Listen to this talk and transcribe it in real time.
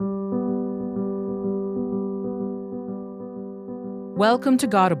Welcome to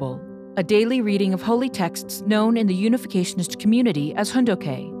Godable, a daily reading of holy texts known in the Unificationist community as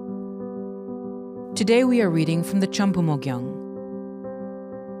Hundoke. Today we are reading from the Chambumo Gyeong.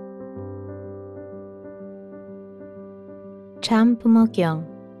 Chambumo Gyeong,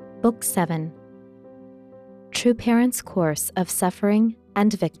 Book 7. True Parents' Course of Suffering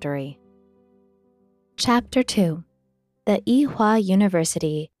and Victory. Chapter 2. The Ehwa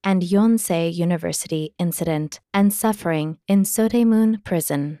University and Yonsei University Incident and Suffering in Seodaemun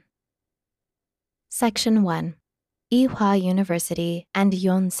Prison. Section 1. Ehwa University and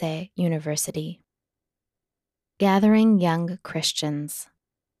Yonsei University. Gathering Young Christians.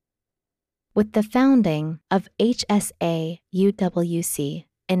 With the founding of HSA-UWC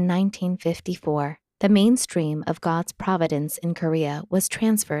in 1954, the mainstream of God's providence in Korea was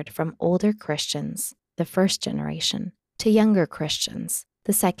transferred from older Christians, the first generation, to younger Christians,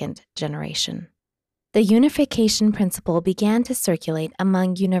 the second generation. The unification principle began to circulate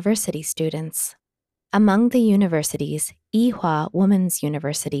among university students. Among the universities, Ehwa Women's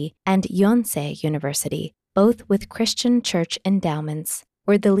University and Yonsei University, both with Christian church endowments,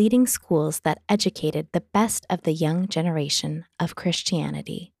 were the leading schools that educated the best of the young generation of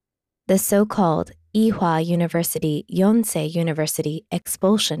Christianity. The so-called Ehwa University Yonsei University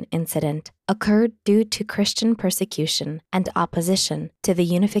expulsion incident occurred due to Christian persecution and opposition to the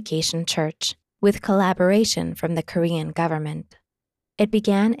Unification Church, with collaboration from the Korean government. It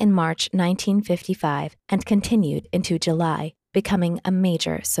began in March 1955 and continued into July, becoming a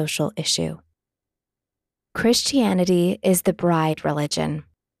major social issue. Christianity is the bride religion.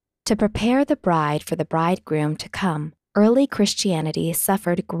 To prepare the bride for the bridegroom to come, early Christianity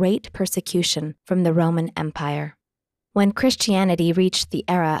suffered great persecution from the Roman Empire. When Christianity reached the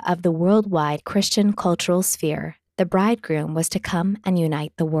era of the worldwide Christian cultural sphere, the bridegroom was to come and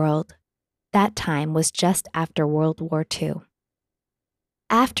unite the world. That time was just after World War II.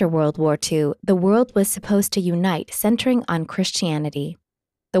 After World War II, the world was supposed to unite, centering on Christianity.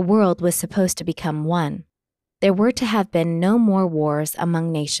 The world was supposed to become one. There were to have been no more wars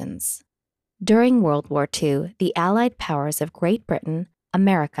among nations. During World War II, the Allied powers of Great Britain,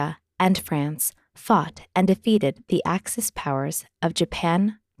 America, and France fought and defeated the Axis powers of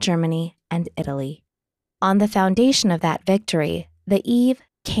Japan, Germany, and Italy. On the foundation of that victory, the Eve,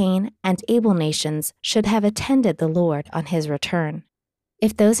 Cain, and Abel nations should have attended the Lord on his return.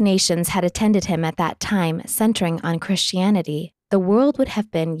 If those nations had attended him at that time, centering on Christianity, the world would have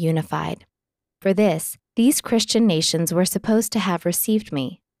been unified. For this, these Christian nations were supposed to have received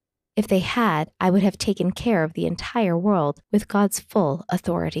me. If they had, I would have taken care of the entire world with God's full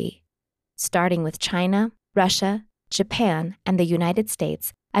authority. Starting with China, Russia, Japan, and the United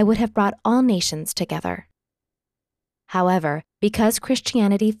States, I would have brought all nations together. However, because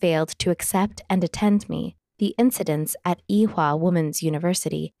Christianity failed to accept and attend me, the incidents at Ehwa Women's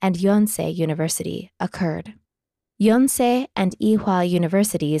University and Yonsei University occurred. Yonsei and Ehwa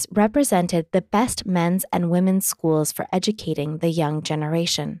universities represented the best men's and women's schools for educating the young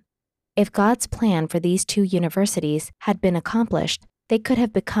generation. If God's plan for these two universities had been accomplished, they could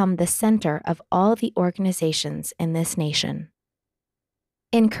have become the center of all the organizations in this nation.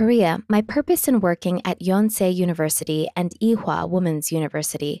 In Korea, my purpose in working at Yonsei University and Ehwa Women's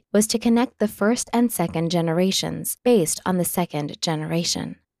University was to connect the first and second generations based on the second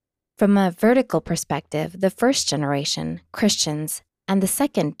generation. From a vertical perspective, the first generation, Christians, and the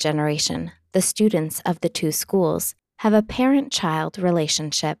second generation, the students of the two schools, have a parent-child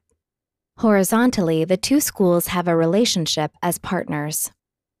relationship. Horizontally, the two schools have a relationship as partners.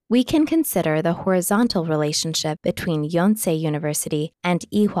 We can consider the horizontal relationship between Yonsei University and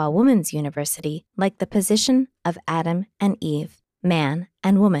Ehwa Women's University like the position of Adam and Eve, man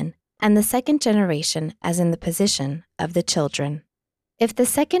and woman, and the second generation as in the position of the children. If the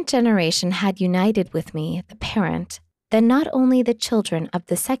second generation had united with me, the parent, then not only the children of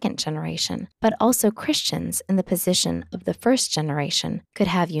the second generation, but also Christians in the position of the first generation could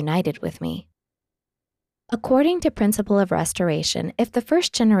have united with me. According to principle of restoration, if the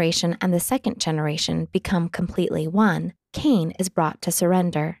first generation and the second generation become completely one, Cain is brought to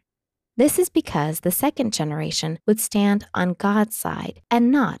surrender. This is because the second generation would stand on God's side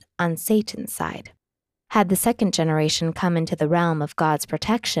and not on Satan's side. Had the second generation come into the realm of God's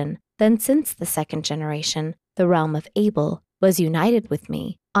protection, then since the second generation, the realm of Abel, was united with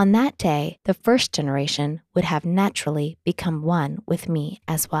me, on that day the first generation would have naturally become one with me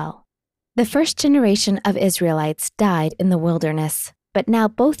as well. The first generation of Israelites died in the wilderness, but now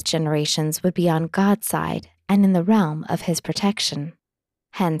both generations would be on God's side and in the realm of his protection.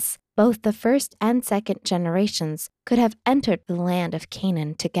 Hence, both the first and second generations could have entered the land of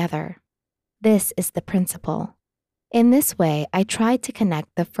Canaan together. This is the principle. In this way, I tried to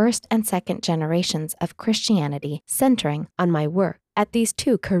connect the first and second generations of Christianity centering on my work at these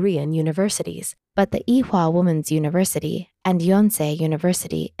two Korean universities, but the Ehwa Women's University and Yonsei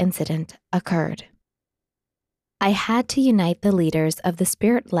University incident occurred. I had to unite the leaders of the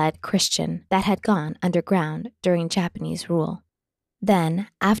spirit-led Christian that had gone underground during Japanese rule. Then,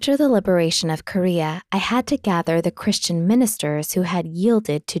 after the liberation of Korea, I had to gather the Christian ministers who had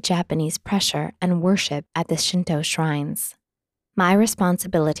yielded to Japanese pressure and worship at the Shinto shrines. My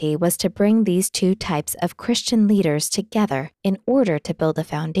responsibility was to bring these two types of Christian leaders together in order to build a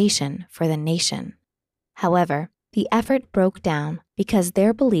foundation for the nation. However, the effort broke down because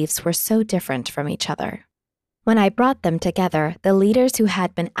their beliefs were so different from each other. When I brought them together, the leaders who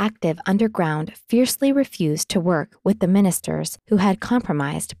had been active underground fiercely refused to work with the ministers who had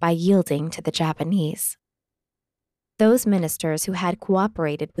compromised by yielding to the Japanese. Those ministers who had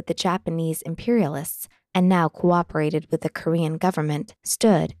cooperated with the Japanese imperialists and now cooperated with the Korean government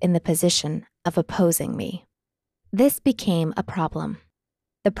stood in the position of opposing me. This became a problem.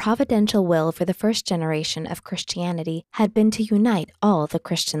 The providential will for the first generation of Christianity had been to unite all the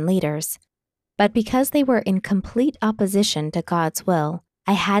Christian leaders. But because they were in complete opposition to God's will,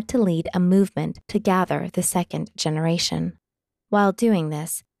 I had to lead a movement to gather the second generation. While doing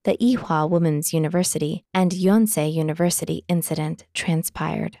this, the Ehwa Women's University and Yonsei University incident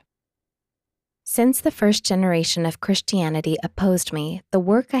transpired. Since the first generation of Christianity opposed me, the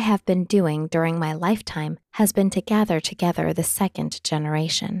work I have been doing during my lifetime has been to gather together the second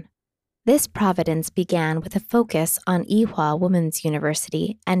generation. This providence began with a focus on Ehwa Women's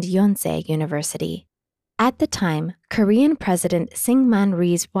University and Yonsei University. At the time, Korean President Syngman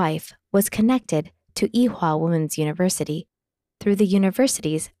Rhee's wife was connected to Ehwa Women's University through the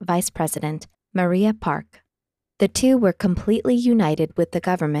university's vice president, Maria Park. The two were completely united with the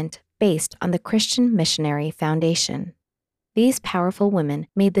government based on the Christian Missionary Foundation. These powerful women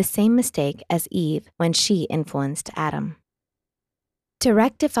made the same mistake as Eve when she influenced Adam. To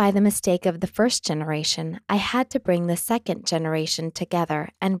rectify the mistake of the first generation, I had to bring the second generation together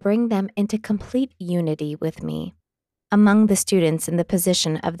and bring them into complete unity with me. Among the students in the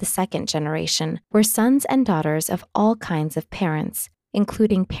position of the second generation were sons and daughters of all kinds of parents,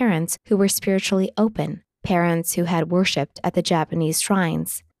 including parents who were spiritually open, parents who had worshipped at the Japanese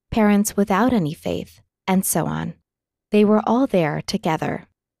shrines, parents without any faith, and so on. They were all there together.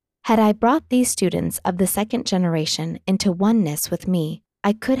 Had I brought these students of the second generation into oneness with me,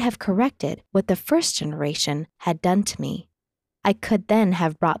 I could have corrected what the first generation had done to me. I could then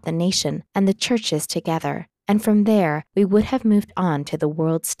have brought the nation and the churches together, and from there we would have moved on to the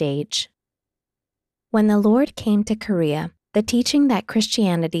world stage. When the Lord came to Korea, the teaching that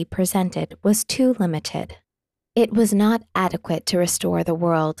Christianity presented was too limited. It was not adequate to restore the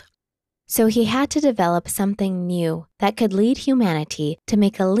world. So he had to develop something new that could lead humanity to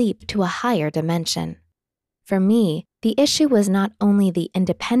make a leap to a higher dimension. For me, the issue was not only the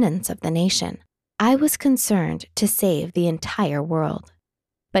independence of the nation. I was concerned to save the entire world.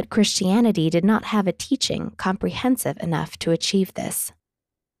 But Christianity did not have a teaching comprehensive enough to achieve this.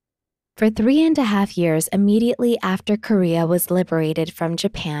 For 3.5 years immediately after Korea was liberated from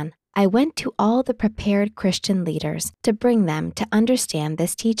Japan, I went to all the prepared Christian leaders to bring them to understand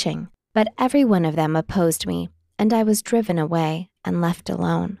this teaching. But every one of them opposed me, and I was driven away and left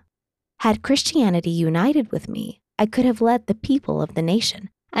alone. Had Christianity united with me, I could have led the people of the nation,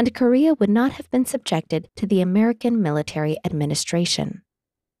 and Korea would not have been subjected to the American military administration.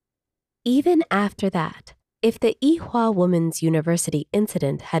 Even after that, if the Ehwa Women's University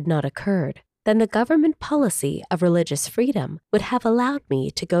incident had not occurred, then the government policy of religious freedom would have allowed me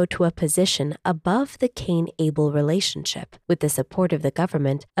to go to a position above the Cain-Abel relationship with the support of the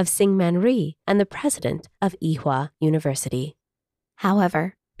government of Syngman Rhee and the president of Ehwa University.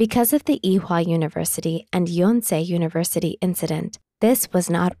 However, because of the Ehwa University and Yonsei University incident, this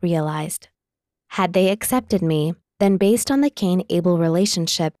was not realized. Had they accepted me, then based on the Cain-Abel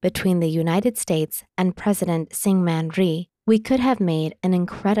relationship between the United States and President Syngman Rhee, we could have made an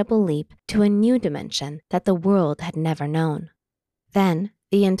incredible leap to a new dimension that the world had never known. Then,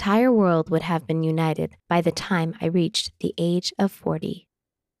 the entire world would have been united by the time I reached the age of 40.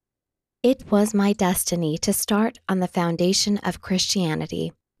 It was my destiny to start on the foundation of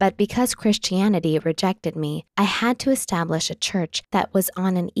Christianity, but because Christianity rejected me, I had to establish a church that was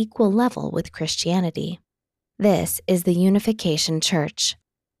on an equal level with Christianity. This is the Unification Church.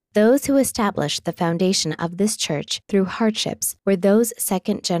 Those who established the foundation of this church through hardships were those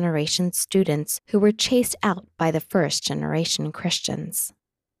second-generation students who were chased out by the first-generation Christians.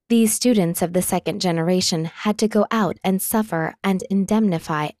 These students of the second generation had to go out and suffer and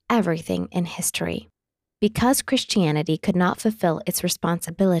indemnify everything in history. Because Christianity could not fulfill its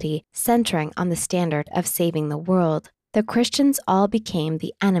responsibility centering on the standard of saving the world, the Christians all became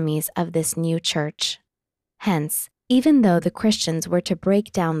the enemies of this new church. Hence, even though the Christians were to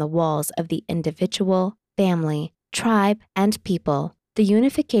break down the walls of the individual, family, tribe, and people, the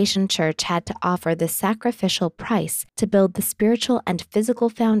Unification Church had to offer the sacrificial price to build the spiritual and physical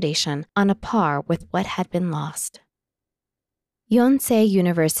foundation on a par with what had been lost. Yonsei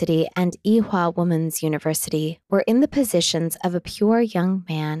University and Ehwa Women's University were in the positions of a pure young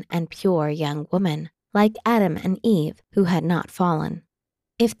man and pure young woman, like Adam and Eve, who had not fallen.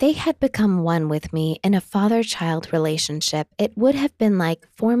 If they had become one with me in a father-child relationship, it would have been like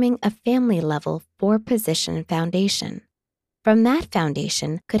forming a family-level four-position foundation. From that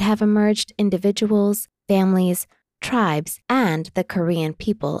foundation could have emerged individuals, families, tribes, and the Korean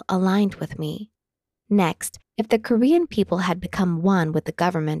people aligned with me. Next, if the Korean people had become one with the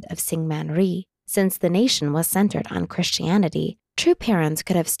government of Syngman-ri, since the nation was centered on Christianity, true parents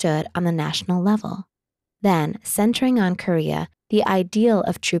could have stood on the national level. Then, centering on Korea, the ideal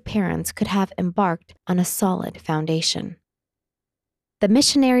of true parents could have embarked on a solid foundation. The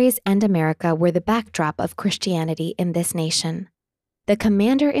missionaries and America were the backdrop of Christianity in this nation. The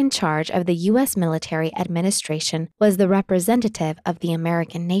commander in charge of the U.S. military administration was the representative of the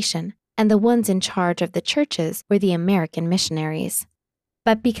American nation, and the ones in charge of the churches were the American missionaries.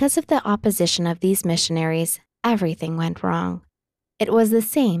 But because of the opposition of these missionaries, everything went wrong. It was the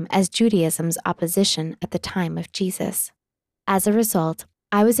same as Judaism's opposition at the time of Jesus. As a result,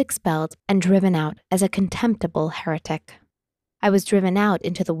 I was expelled and driven out as a contemptible heretic. I was driven out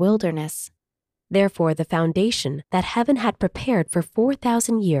into the wilderness. Therefore, the foundation that heaven had prepared for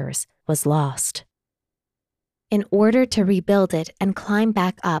 4,000 years was lost. In order to rebuild it and climb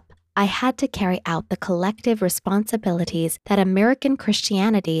back up, I had to carry out the collective responsibilities that American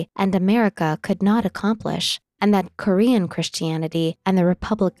Christianity and America could not accomplish, and that Korean Christianity and the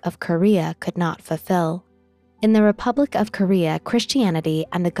Republic of Korea could not fulfill. In the Republic of Korea, Christianity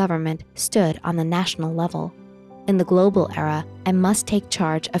and the government stood on the national level. In the global era, I must take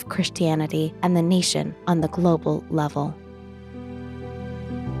charge of Christianity and the nation on the global level.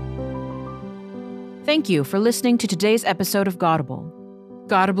 Thank you for listening to today's episode of Godable.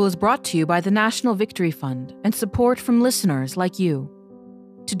 Godable is brought to you by the National Victory Fund and support from listeners like you.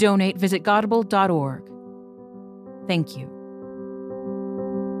 To donate, visit godable.org. Thank you.